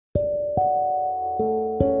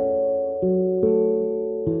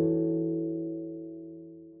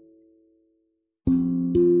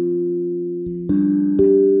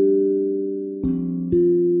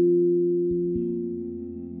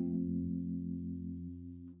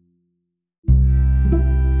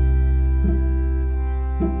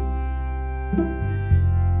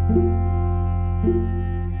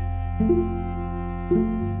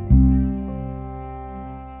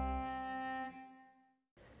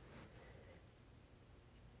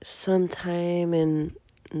Sometime in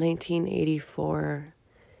 1984,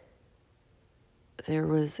 there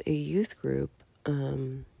was a youth group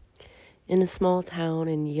in a small town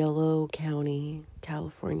in Yolo County,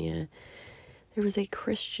 California. There was a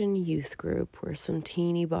Christian youth group where some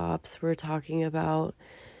teeny bops were talking about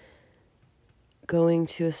going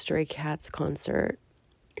to a Stray Cats concert.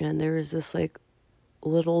 And there was this like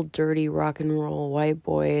little dirty rock and roll white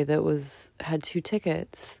boy that had 2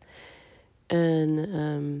 tickets.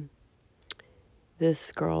 And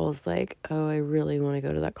this girl's like, oh, I really want to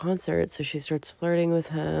go to that concert. So she starts flirting with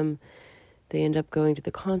him. They end up going to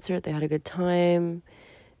the concert. They had a good time.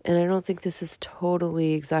 And I don't think this is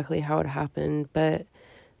totally exactly how it happened, but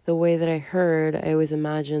the way that I heard, I always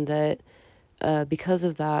imagined that because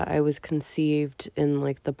of that, I was conceived in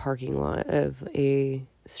like the parking lot of a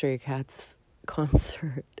Stray Cats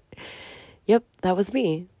concert. Yep, that was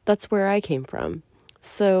me. That's where I came from.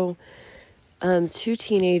 So 2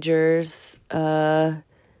 teenagers lay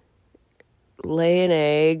an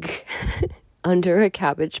egg under a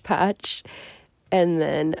cabbage patch, and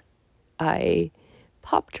then I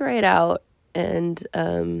popped right out and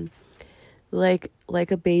like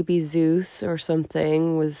a baby Zeus or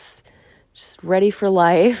something, was just ready for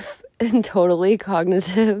life and totally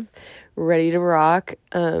cognitive, ready to rock.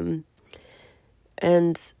 And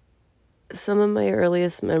some of my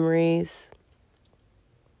earliest memories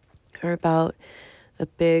are about a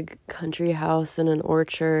big country house in an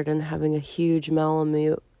orchard and having a huge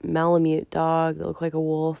Malamute dog that looked like a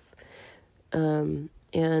wolf. And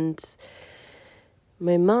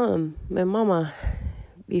my mama,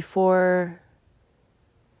 before,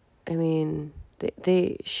 so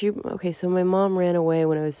my mom ran away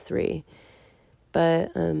when I was 3,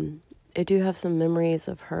 but I do have some memories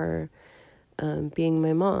of her being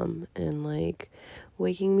my mom and like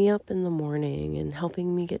waking me up in the morning and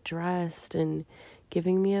helping me get dressed and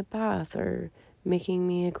giving me a bath or making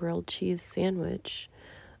me a grilled cheese sandwich.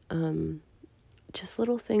 Just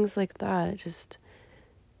little things like that. Just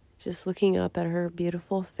looking up at her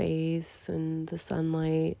beautiful face and the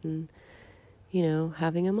sunlight and,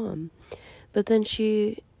 having a mom. But then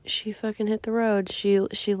she fucking hit the road.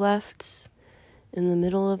 She left in the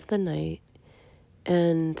middle of the night,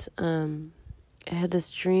 and I had this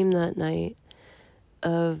dream that night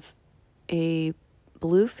of a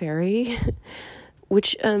blue fairy,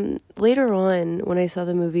 which later on, when I saw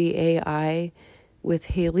the movie AI with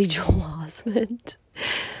Haley Joel Osment,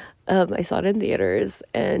 I saw it in theaters,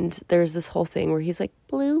 and there's this whole thing where he's like,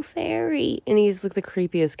 blue fairy, and he's like the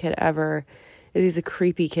creepiest kid ever. He's a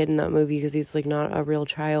creepy kid in that movie because he's like not a real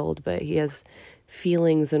child, but he has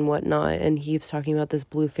feelings and whatnot, and he keeps talking about this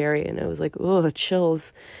blue fairy, and I was like, oh,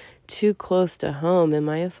 chills, too close to home. Am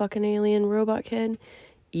I a fucking alien robot kid?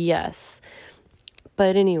 Yes.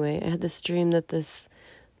 But anyway, I had this dream that this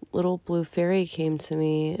little blue fairy came to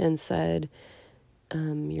me and said,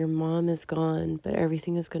 your mom is gone, but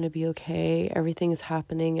everything is going to be okay. Everything is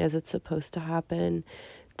happening as it's supposed to happen.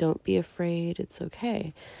 Don't be afraid. It's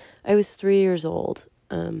okay. I was 3 years old.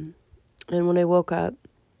 And when I woke up,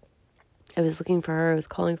 I was looking for her. I was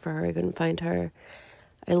calling for her. I couldn't find her.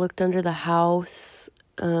 I looked under the house.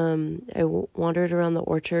 I wandered around the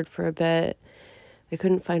orchard for a bit. I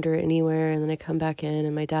couldn't find her anywhere. And then I come back in,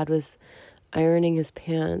 and my dad was ironing his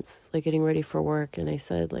pants, like getting ready for work. And I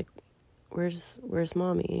said, like, where's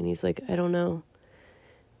mommy? And he's like, I don't know.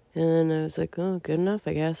 And I was like, oh, good enough,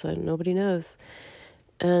 I guess. Nobody knows.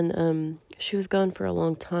 And she was gone for a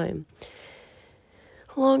long time.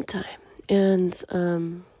 And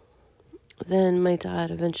then my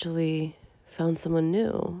dad eventually found someone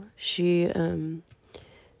new. She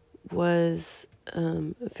was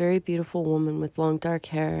a very beautiful woman with long dark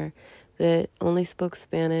hair that only spoke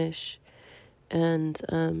Spanish.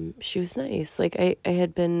 And she was nice. Like I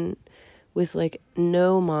had been with like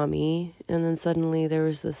no mommy, and then suddenly there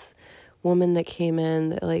was this woman that came in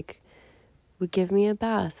that like would give me a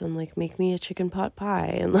bath and like make me a chicken pot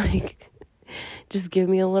pie and like just give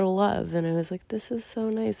me a little love. And I was like, this is so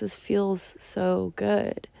nice. This feels so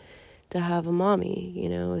good to have a mommy,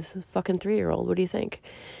 as a fucking 3-year-old. What do you think?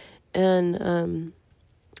 And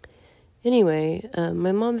anyway,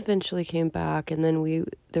 my mom eventually came back, and then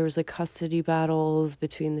there was like custody battles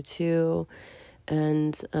between the two.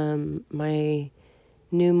 And my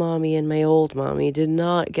new mommy and my old mommy did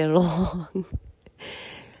not get along.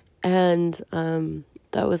 And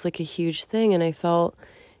that was like a huge thing. And I felt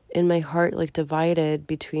in my heart like divided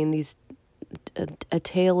between these, a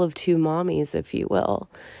tale of two mommies, if you will.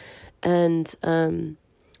 And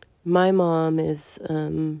my mom is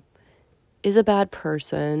a bad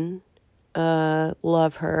person.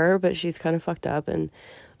 Love her, but she's kind of fucked up. And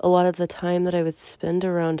a lot of the time that I would spend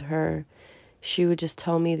around her, she would just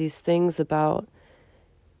tell me these things about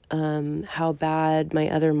how bad my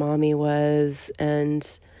other mommy was,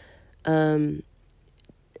 and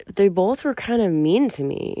they both were kind of mean to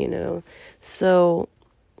me, you know? So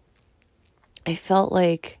I felt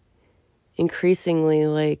like increasingly,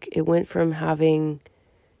 like, it went from having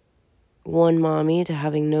one mommy to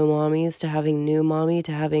having no mommies to having new mommy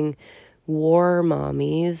to having war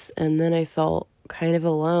mommies, and then I felt kind of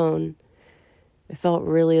alone. I felt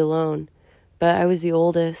really alone. But I was the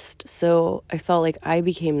oldest, so I felt like I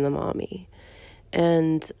became the mommy.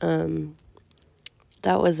 And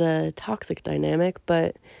that was a toxic dynamic,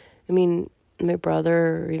 but I mean, my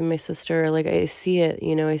brother or even my sister, like, I see it,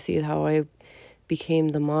 you know, I see how I became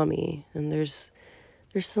the mommy. And there's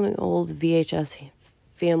some old VHS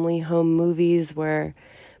family home movies where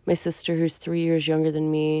my sister, who's 3 years younger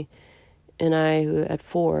than me, and I, who at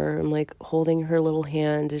 4, I'm like holding her little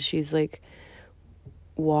hand as she's like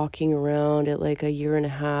walking around at like a year and a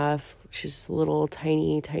half. She's a little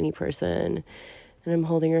tiny person, and I'm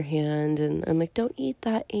holding her hand, and I'm like, don't eat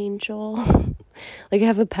that, Angel. Like, I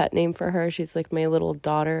have a pet name for her. She's like my little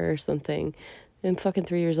daughter or something. I'm fucking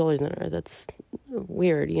 3 years older than her. That's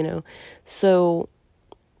weird, you know? So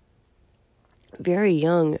very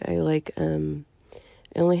young, I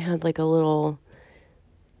only had like a little,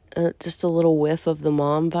 just a little whiff of the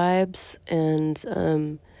mom vibes.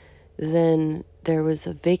 And then there was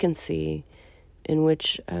a vacancy in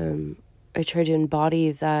which I tried to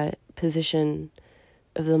embody that position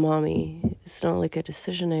of the mommy. It's not like a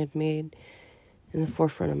decision I had made in the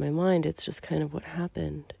forefront of my mind. It's just kind of what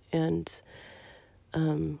happened. And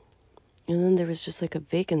then there was just like a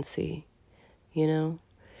vacancy, you know?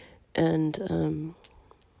 And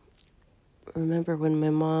remember when my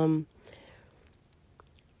mom,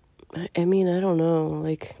 I mean, I don't know,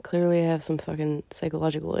 like, clearly I have some fucking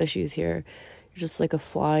psychological issues here. You're just like a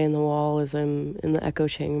fly in the wall as I'm in the echo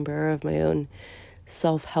chamber of my own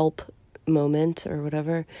self-help moment or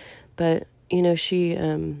whatever. But, you know,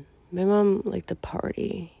 my mom liked to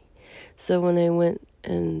party. So when I went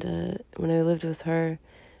and when I lived with her,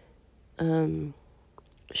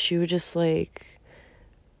 she would just like,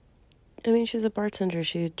 I mean, she was a bartender.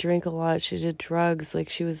 She drank a lot. She did drugs. Like,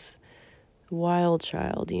 she was a wild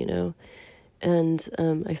child, you know? And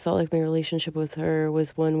I felt like my relationship with her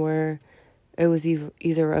was one where I was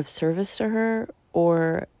either of service to her,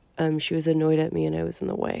 or she was annoyed at me and I was in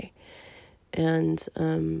the way. And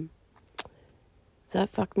that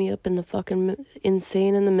fucked me up in the fucking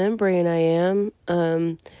insane in the membrane I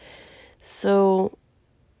am. So,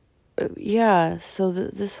 yeah, so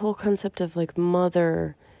this whole concept of, like,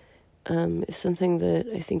 mother is something that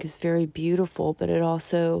I think is very beautiful, but it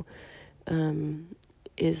also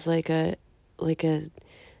is like a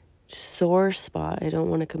sore spot I don't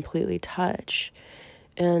want to completely touch.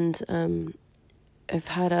 And I've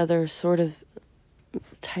had other sort of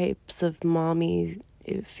types of mommy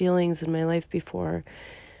feelings in my life before.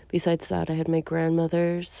 Besides that, I had my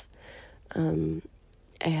grandmothers, I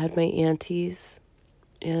had my aunties,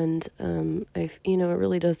 and you know, it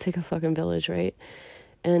really does take a fucking village, right?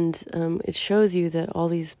 And it shows you that all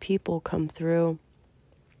these people come through,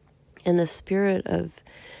 and the spirit of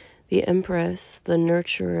the Empress, the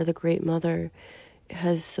nurturer, the great mother,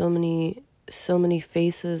 has so many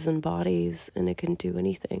faces and bodies, and it can do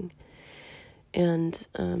anything. And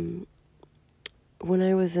when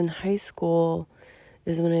I was in high school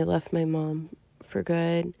is when I left my mom for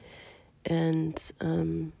good, and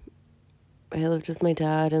I lived with my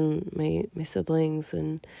dad and my siblings,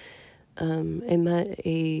 and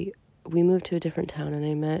we moved to a different town, and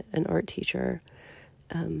I met an art teacher,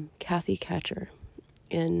 Kathy Catcher,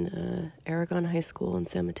 in Aragon High School in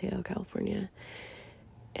San Mateo, California.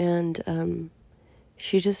 And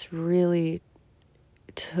she just really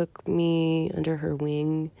took me under her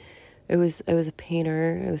wing. I was a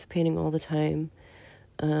painter. I was painting all the time.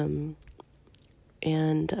 And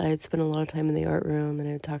I'd spend a lot of time in the art room, and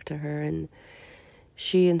I would talk to her, and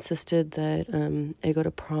she insisted that I go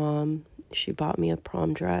to prom. She bought me a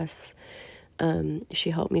prom dress.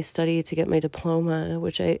 She helped me study to get my diploma,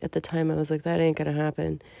 which at the time I was like, that ain't gonna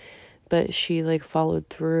happen. But she, like, followed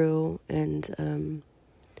through, and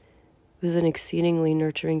was an exceedingly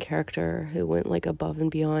nurturing character who went, like, above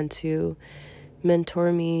and beyond to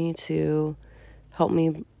mentor me, to help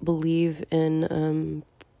me believe in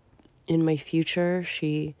my future.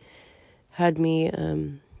 She had me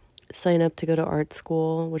sign up to go to art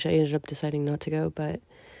school, which I ended up deciding not to go, but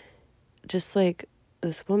just, like,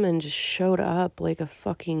 this woman just showed up like a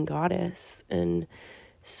fucking goddess and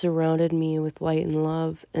surrounded me with light and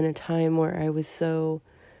love in a time where I was so,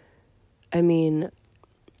 I mean,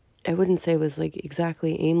 I wouldn't say it was like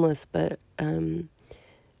exactly aimless, but I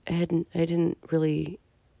didn't really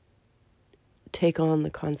take on the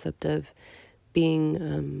concept of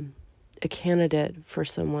being a candidate for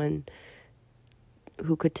someone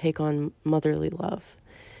who could take on motherly love.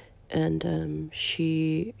 And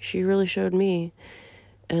she really showed me.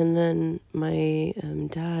 And then my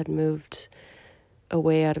dad moved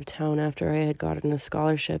away out of town after I had gotten a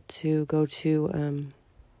scholarship to go to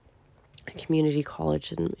a community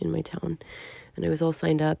college in my town. And I was all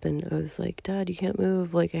signed up, and I was like, Dad, you can't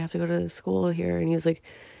move. Like, I have to go to school here. And he was like,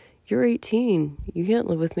 you're 18. You can't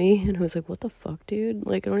live with me. And I was like, what the fuck, dude?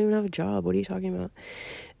 Like, I don't even have a job. What are you talking about?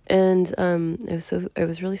 And I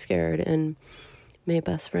was really scared. And my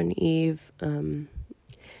best friend Eve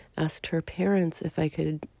asked her parents if I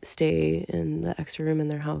could stay in the extra room in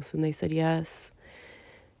their house, and they said yes.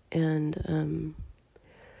 And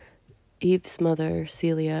Eve's mother,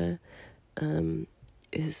 Celia,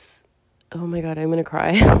 is, oh my God, I'm gonna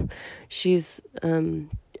cry. She's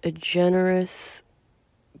a generous,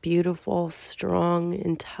 beautiful, strong,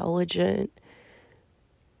 intelligent,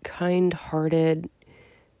 kind-hearted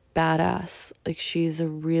badass. Like, she's a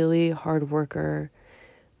really hard worker.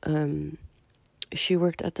 She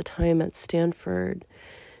worked at the time at Stanford,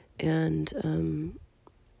 and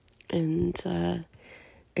I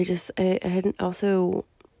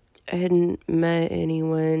hadn't met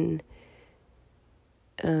anyone.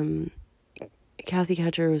 Kathy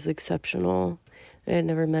Catcher was exceptional. I had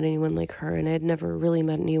never met anyone like her, and I had never really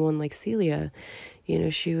met anyone like Celia. You know,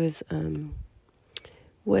 she was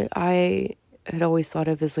what I had always thought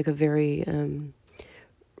of as like a very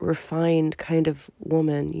refined kind of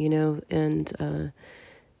woman, you know, and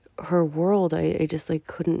her world, I just like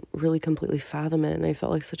couldn't really completely fathom it, and I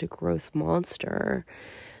felt like such a gross monster.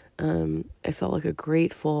 I felt like a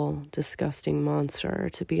grateful, disgusting monster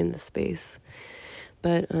to be in this space.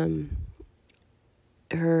 But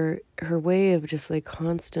her way of just like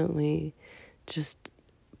constantly just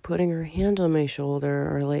putting her hand on my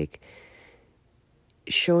shoulder, or like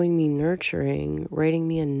showing me nurturing, writing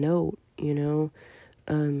me a note, you know,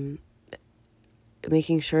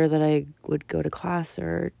 making sure that I would go to class,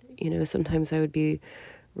 or, you know, sometimes I would be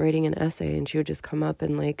writing an essay and she would just come up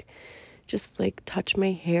and like just like touch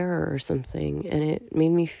my hair or something, and it made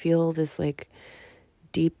me feel this like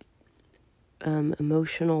deep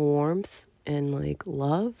emotional warmth and like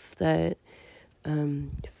love that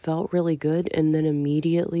felt really good, and then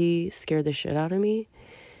immediately scared the shit out of me.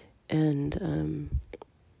 And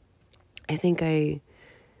I think I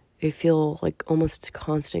feel like almost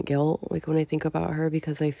constant guilt like when I think about her,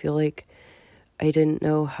 because I feel like I didn't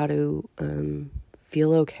know how to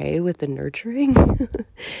feel okay with the nurturing.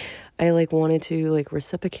 I like wanted to like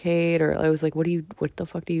reciprocate, or I was like, what the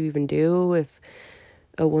fuck do you even do if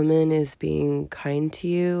a woman is being kind to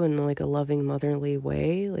you in like a loving, motherly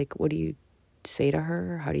way? Like, what do you say to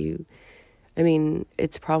her? How do you, I mean, I'm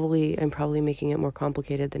probably making it more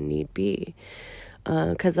complicated than need be,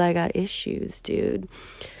 'cause I got issues, dude.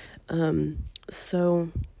 So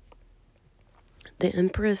the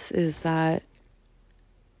Empress is that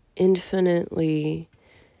infinitely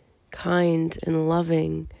kind and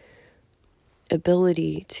loving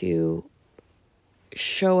ability to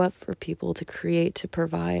show up for people, to create, to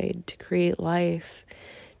provide, to create life,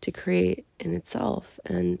 to create in itself.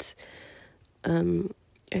 And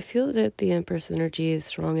I feel that the Empress energy is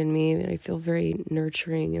strong in me, and I feel very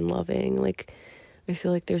nurturing and loving. Like, I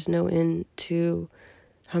feel like there's no end to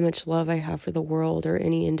how much love I have for the world or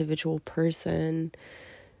any individual person,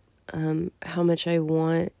 how much I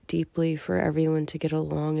want deeply for everyone to get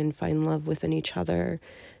along and find love within each other,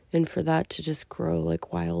 and for that to just grow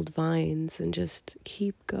like wild vines and just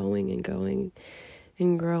keep going and going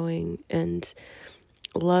and growing. And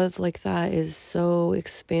love like that is so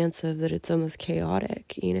expansive that it's almost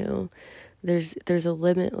chaotic, you know. There's a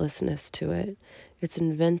limitlessness to it. It's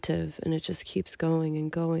inventive, and it just keeps going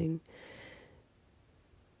and going.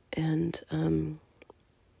 And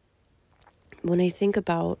when I think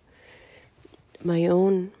about my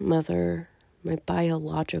own mother, my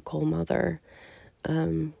biological mother,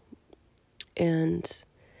 and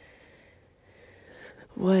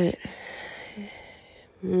what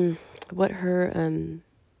her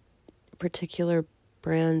particular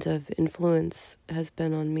brand of influence has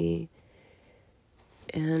been on me,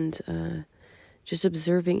 and just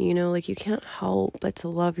observing, you know, like, you can't help but to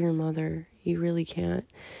love your mother. You really can't.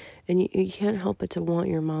 And you can't help but to want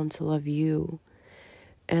your mom to love you.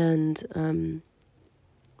 And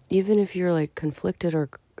even if you're like conflicted or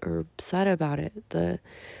upset about it, the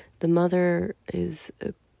mother is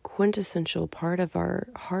a quintessential part of our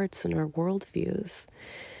hearts and our worldviews.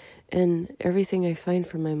 And everything I find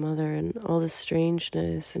from my mother, and all the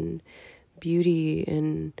strangeness and beauty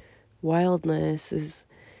and wildness,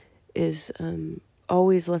 is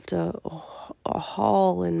always left a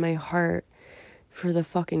hole in my heart for the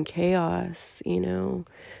fucking chaos,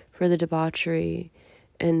 for the debauchery.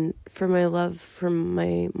 And for my love for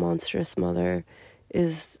my monstrous mother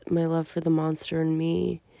is my love for the monster in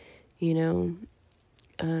me,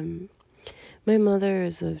 My mother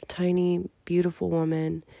is a tiny, beautiful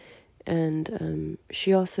woman, and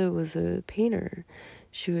she also was a painter.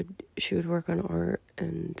 She would work on art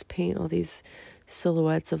and paint all these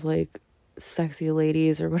silhouettes of like sexy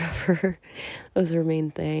ladies or whatever. That was her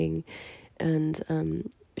main thing.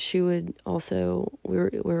 And she would also, we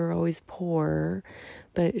were always poor,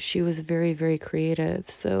 but she was very, very creative.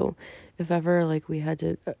 So if ever like we had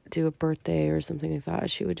to do a birthday or something like that,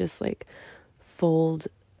 she would just like fold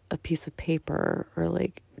a piece of paper, or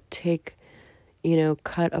like take,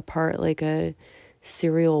 cut apart like a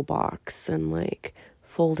cereal box and like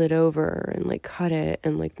fold it over and like cut it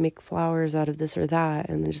and like make flowers out of this or that,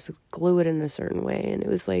 and then just glue it in a certain way. And it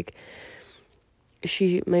was like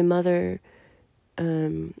my mother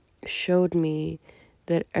showed me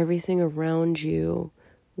that everything around you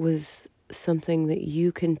was something that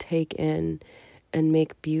you can take in and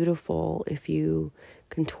make beautiful if you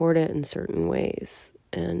contort it in certain ways.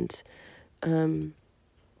 And the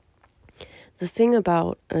thing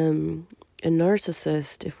about a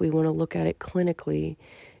narcissist, if we want to look at it clinically,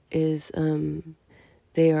 is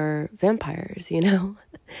they are vampires,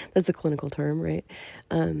 That's a clinical term, right?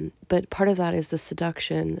 But part of that is the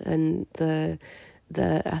seduction and the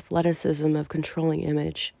athleticism of controlling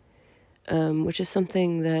image, which is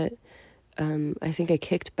something that I think I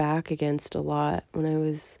kicked back against a lot when I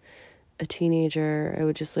was a teenager. I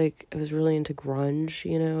was really into grunge,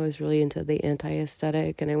 I was really into the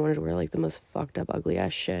anti-aesthetic, and I wanted to wear like the most fucked up, ugly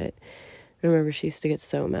ass shit. I remember she used to get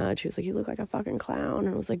so mad. She was like, "You look like a fucking clown."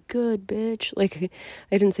 And I was like, "Good, bitch." Like,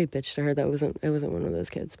 I didn't say bitch to her. I wasn't one of those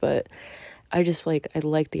kids, but I just I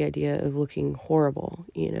liked the idea of looking horrible,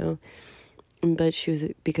 But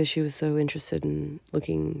because she was so interested in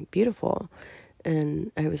looking beautiful.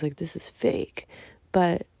 And I was like, this is fake.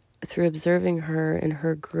 But through observing her and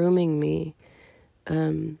her grooming me,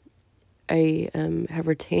 I have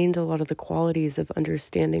retained a lot of the qualities of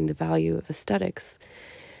understanding the value of aesthetics.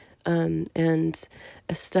 And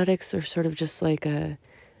aesthetics are sort of just like a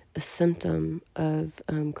symptom of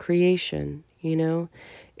creation,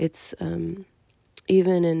 It's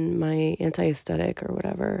even in my anti-aesthetic or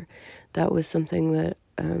whatever, that was something that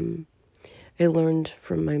I learned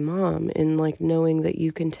from my mom, in like knowing that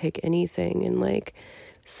you can take anything and like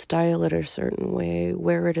style it a certain way,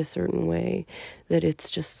 wear it a certain way, that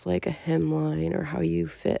it's just like a hemline or how you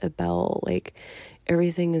fit a belt. Like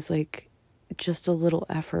everything is like just a little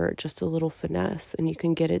effort, just a little finesse, and you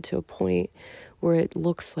can get it to a point where it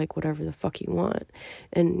looks like whatever the fuck you want.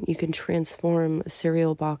 And you can transform a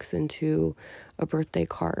cereal box into a birthday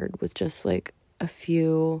card with just like a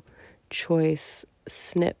few choice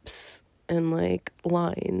snips and like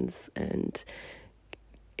lines, and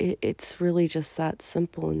it's really just that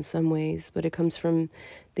simple in some ways, but it comes from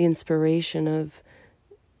the inspiration of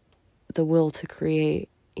the will to create,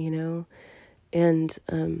 and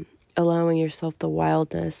allowing yourself the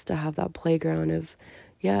wildness to have that playground of,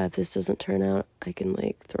 yeah, if this doesn't turn out, I can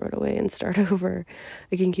like throw it away and start over.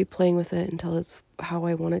 I can keep playing with it until it's how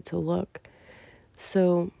I want it to look.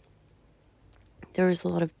 So there is a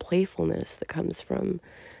lot of playfulness that comes from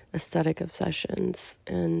aesthetic obsessions.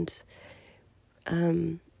 And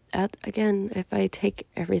again, if I take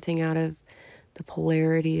everything out of the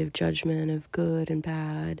polarity of judgment of good and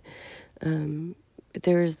bad,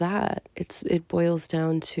 there's that. It boils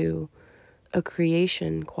down to a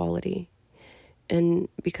creation quality. And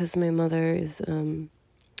because my mother is, a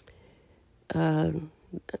real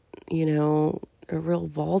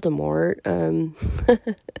Voldemort, I'm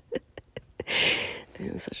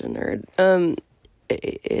such a nerd.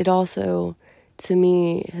 It also, to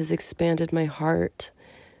me, has expanded my heart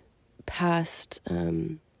past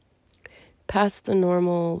the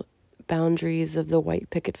normal boundaries of the white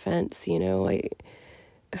picket fence.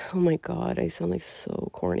 Oh my God, I sound like so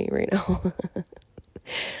corny right now.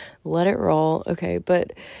 Let it roll. Okay,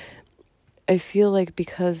 but I feel like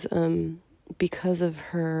because of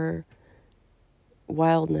her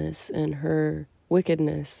wildness and her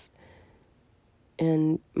wickedness,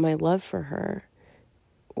 and my love for her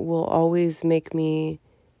will always make me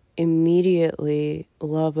immediately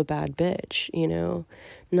love a bad bitch,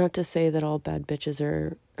 Not to say that all bad bitches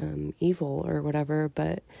are evil or whatever,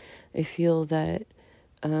 but I feel that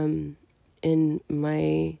in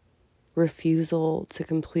my refusal to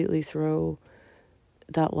completely throw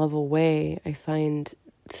that love away, I find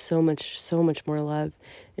so much more love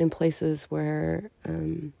in places where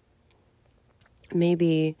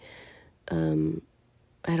maybe I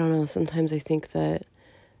don't know, sometimes I think that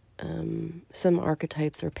some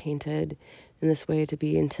archetypes are painted in this way to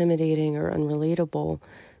be intimidating or unrelatable,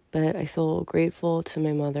 but I feel grateful to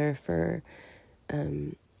my mother for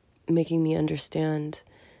making me understand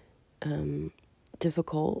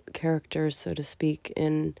difficult characters, so to speak,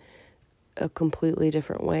 in a completely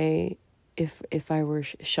different way if I were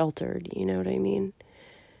sheltered, you know what I mean?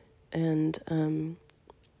 And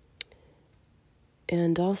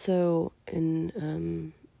also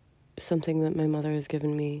in something that my mother has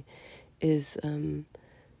given me is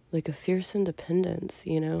like a fierce independence,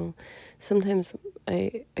 you know? Sometimes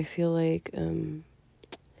I feel like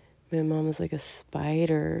my mom is like a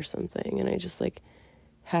spider or something, and I just like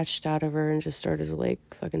hatched out of her and just started like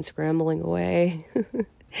fucking scrambling away.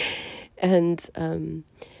 And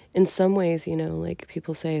in some ways, you know, like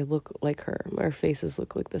people say, look like her. Our faces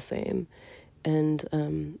look like the same.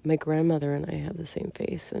 And my grandmother and I have the same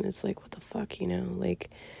face. And it's like, what the fuck, you know? Like,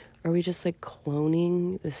 are we just like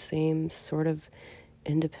cloning the same sort of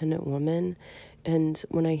independent woman? And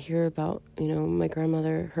when I hear about, you know, my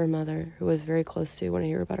grandmother, her mother, who I was very close to, when I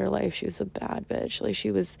hear about her life, she was a bad bitch. Like,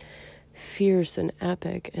 she was fierce and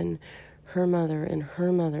epic, and her mother,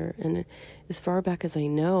 and as far back as I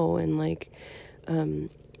know, and like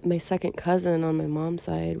my second cousin on my mom's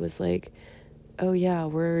side was like, oh yeah,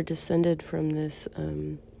 we're descended from this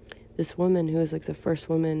this woman who was like the first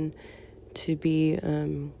woman to be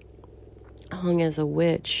hung as a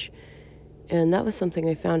witch. And that was something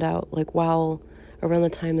I found out like while around the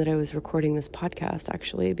time that I was recording this podcast,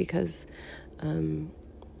 actually, because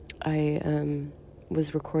I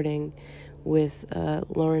was recording with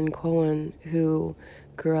Lauren Cohen, who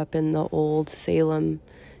grew up in the old Salem,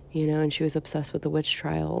 you know, and she was obsessed with the witch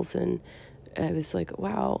trials. And I was like,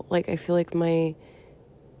 wow, like I feel like my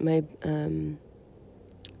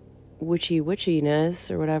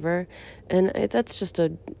witchiness or whatever, and that's just a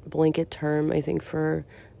blanket term, I think, for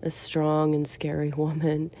a strong and scary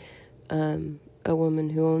woman, a woman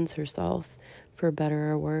who owns herself, for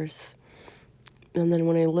better or worse. And then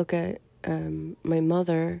when I look at my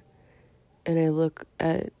mother, and I look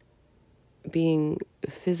at being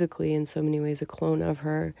physically in so many ways a clone of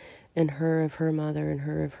her, and her of her mother, and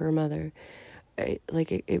her of her mother,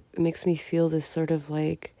 it makes me feel this sort of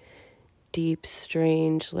like deep,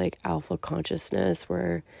 strange, like alpha consciousness,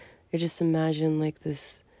 where I just imagine like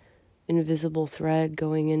this invisible thread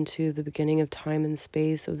going into the beginning of time and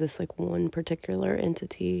space of this like one particular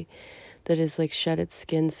entity that has like shed its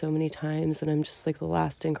skin so many times, and I'm just like the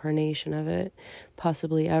last incarnation of it,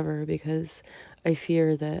 possibly ever, because I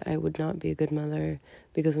fear that I would not be a good mother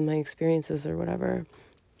because of my experiences or whatever.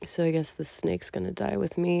 So I guess the snake's gonna die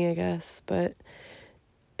with me, I guess. But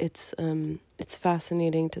it's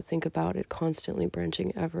fascinating to think about it constantly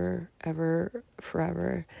branching ever,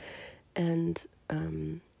 forever. And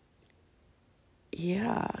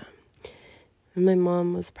yeah. When my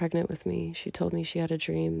mom was pregnant with me, she told me she had a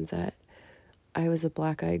dream that I was a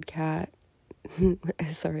black-eyed cat.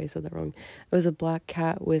 Sorry, I said that wrong. I was a black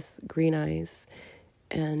cat with green eyes,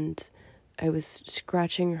 and I was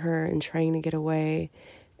scratching her and trying to get away,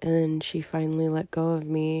 and then she finally let go of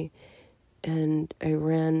me, and I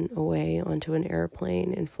ran away onto an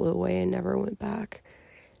airplane and flew away and never went back.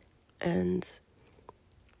 And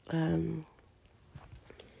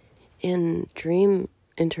in dream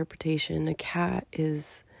interpretation, a cat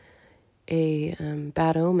is a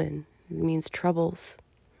bad omen. It means troubles.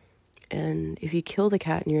 And if you kill the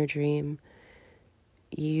cat in your dream,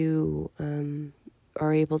 you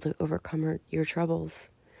are able to overcome your troubles.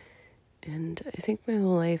 And I think my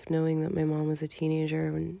whole life, knowing that my mom was a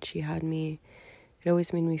teenager when she had me, it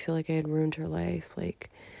always made me feel like I had ruined her life. Like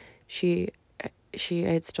I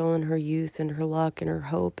had stolen her youth and her luck and her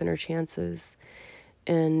hope and her chances.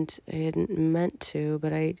 And I hadn't meant to,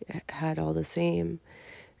 but I had all the same.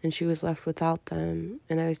 And she was left without them,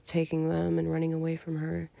 and I was taking them and running away from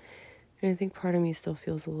her. And I think part of me still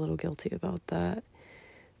feels a little guilty about that.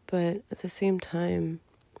 But at the same time,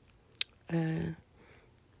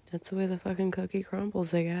 that's the way the fucking cookie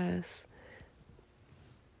crumbles, I guess.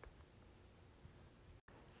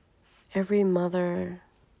 Every mother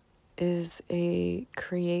is a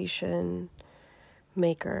creation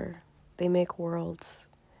maker. They make worlds,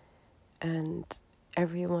 and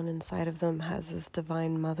everyone inside of them has this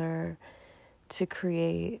divine mother to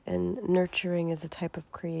create. And nurturing is a type of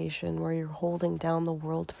creation where you're holding down the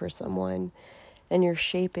world for someone and you're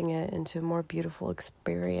shaping it into a more beautiful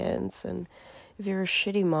experience. And if you're a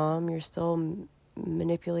shitty mom, you're still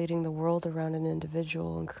manipulating the world around an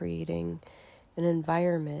individual and creating an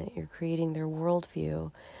environment. You're creating their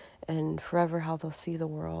worldview and forever how they'll see the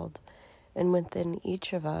world. And within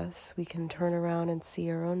each of us, we can turn around and see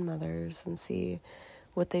our own mothers and see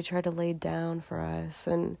what they try to lay down for us.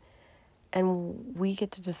 And we get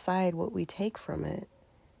to decide what we take from it.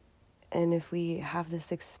 And if we have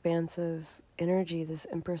this expansive energy, this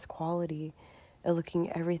Empress quality, of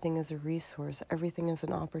looking everything as a resource, everything as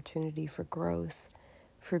an opportunity for growth,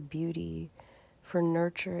 for beauty, for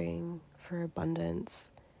nurturing, for abundance.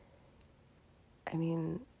 I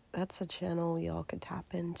mean, that's a channel we all could tap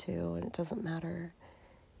into, and it doesn't matter.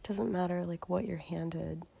 It doesn't matter like what you're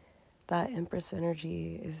handed. That Empress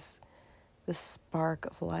energy is the spark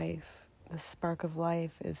of life. The spark of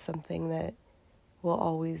life is something that will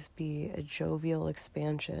always be a jovial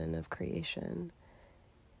expansion of creation.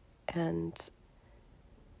 And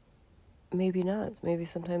maybe not. Maybe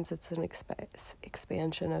sometimes it's an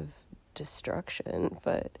expansion of destruction,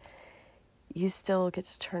 but you still get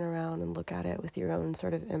to turn around and look at it with your own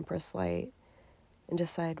sort of Empress light and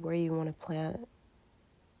decide where you want to plant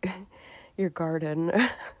your garden.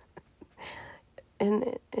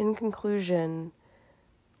 In conclusion,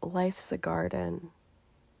 life's a garden.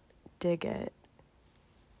 Dig it.